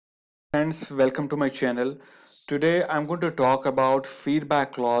Friends, welcome to my channel. Today I'm going to talk about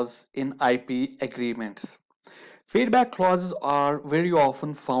feedback clause in IP agreements. Feedback clauses are very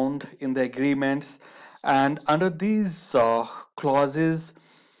often found in the agreements, and under these clauses,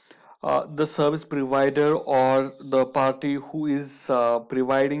 the service provider or the party who is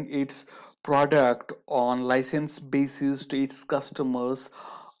providing its product on license basis to its customers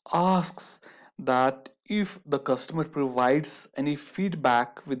asks that if the customer provides any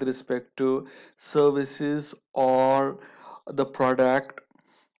feedback with respect to services or the product,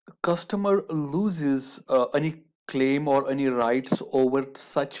 customer loses any claim or any rights over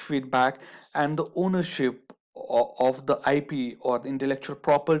such feedback, and the ownership of the IP or the intellectual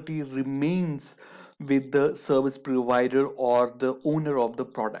property remains with the service provider or the owner of the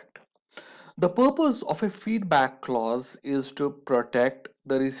product. The purpose of a feedback clause is to protect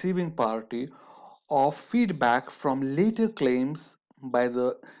the receiving party of feedback from later claims by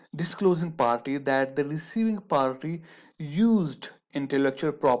the disclosing party that the receiving party used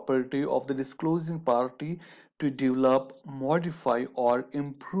intellectual property of the disclosing party to develop, modify, or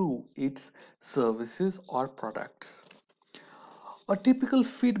improve its services or products. A typical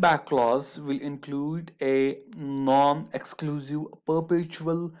feedback clause will include a non-exclusive,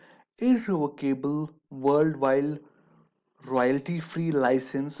 perpetual, irrevocable, worldwide royalty-free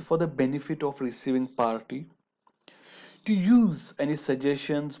license for the benefit of receiving party to use any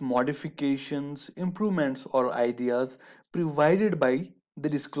suggestions, modifications, improvements, or ideas provided by the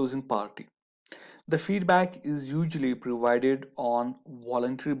disclosing party. The feedback is usually provided on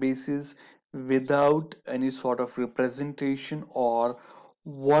voluntary basis without any sort of representation or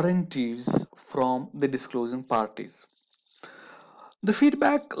warranties from the disclosing parties. The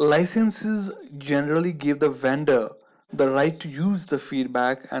feedback licenses generally give the vendor the right to use the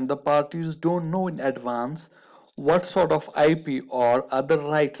feedback, and the parties don't know in advance what sort of IP or other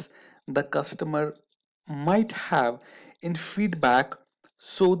rights the customer might have in feedback,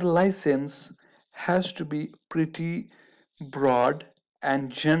 so the license has to be pretty broad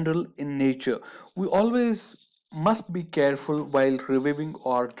and general in nature. We always must be careful while reviewing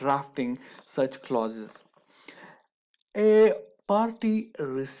or drafting such clauses. A party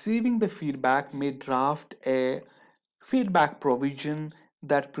receiving the feedback may draft a feedback provision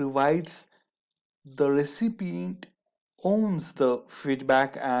that provides the recipient owns the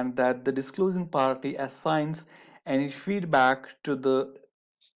feedback and that the disclosing party assigns any feedback to the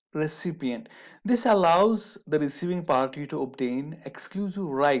recipient. This allows the receiving party to obtain exclusive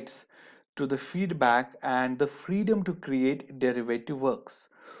rights to the feedback and the freedom to create derivative works.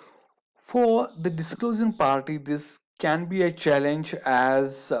 For the disclosing party, this can be a challenge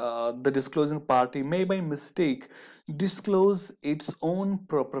as the disclosing party may by mistake disclose its own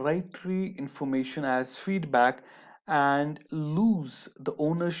proprietary information as feedback and lose the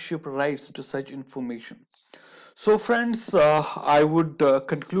ownership rights to such information. So friends, I would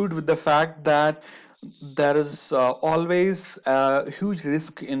conclude with the fact that there is always a huge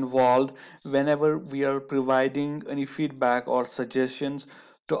risk involved whenever we are providing any feedback or suggestions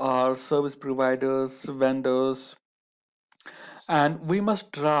to our service providers, vendors, and we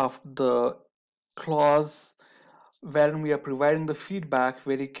must draft the clause wherein we are providing the feedback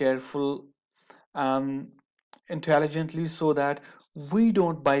very careful and intelligently so that we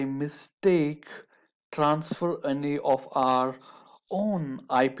don't by mistake transfer any of our own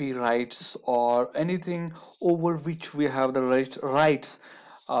IP rights or anything over which we have the rights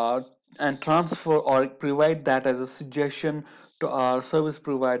uh, and transfer or provide that as a suggestion to our service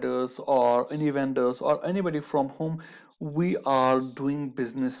providers or any vendors or anybody from whom we are doing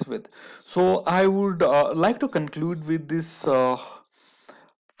business with. So I would like to conclude with this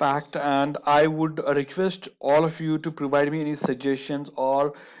fact, and I would request all of you to provide me any suggestions,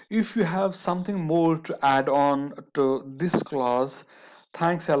 or if you have something more to add on to this clause.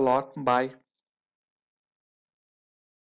 Thanks a lot. Bye.